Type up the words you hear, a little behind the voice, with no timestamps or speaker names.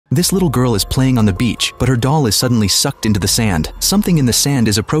This little girl is playing on the beach, but her doll is suddenly sucked into the sand. Something in the sand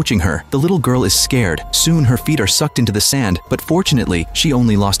is approaching her. The little girl is scared. Soon her feet are sucked into the sand, but fortunately, she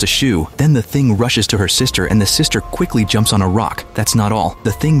only lost a shoe. Then the thing rushes to her sister and the sister quickly jumps on a rock. That's not all.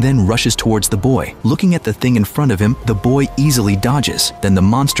 The thing then rushes towards the boy. Looking at the thing in front of him, the boy easily dodges. Then the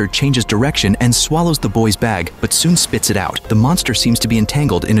monster changes direction and swallows the boy's bag, but soon spits it out. The monster seems to be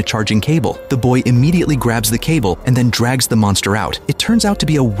entangled in a charging cable. The boy immediately grabs the cable and then drags the monster out. It turns out to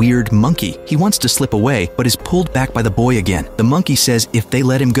be a weird monkey. He wants to slip away, but is pulled back by the boy again. The monkey says if they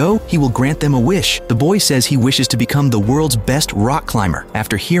let him go, he will grant them a wish. The boy says he wishes to become the world's best rock climber.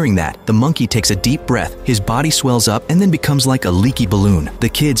 After hearing that, the monkey takes a deep breath. His body swells up and then becomes like a leaky balloon. The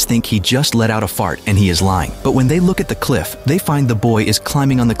kids think he just let out a fart and he is lying. But when they look at the cliff, they find the boy is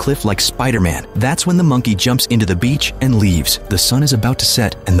climbing on the cliff like Spider-Man. That's when the monkey jumps into the beach and leaves. The sun is about to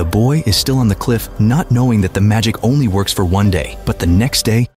set and the boy is still on the cliff, not knowing that the magic only works for one day. But the next day,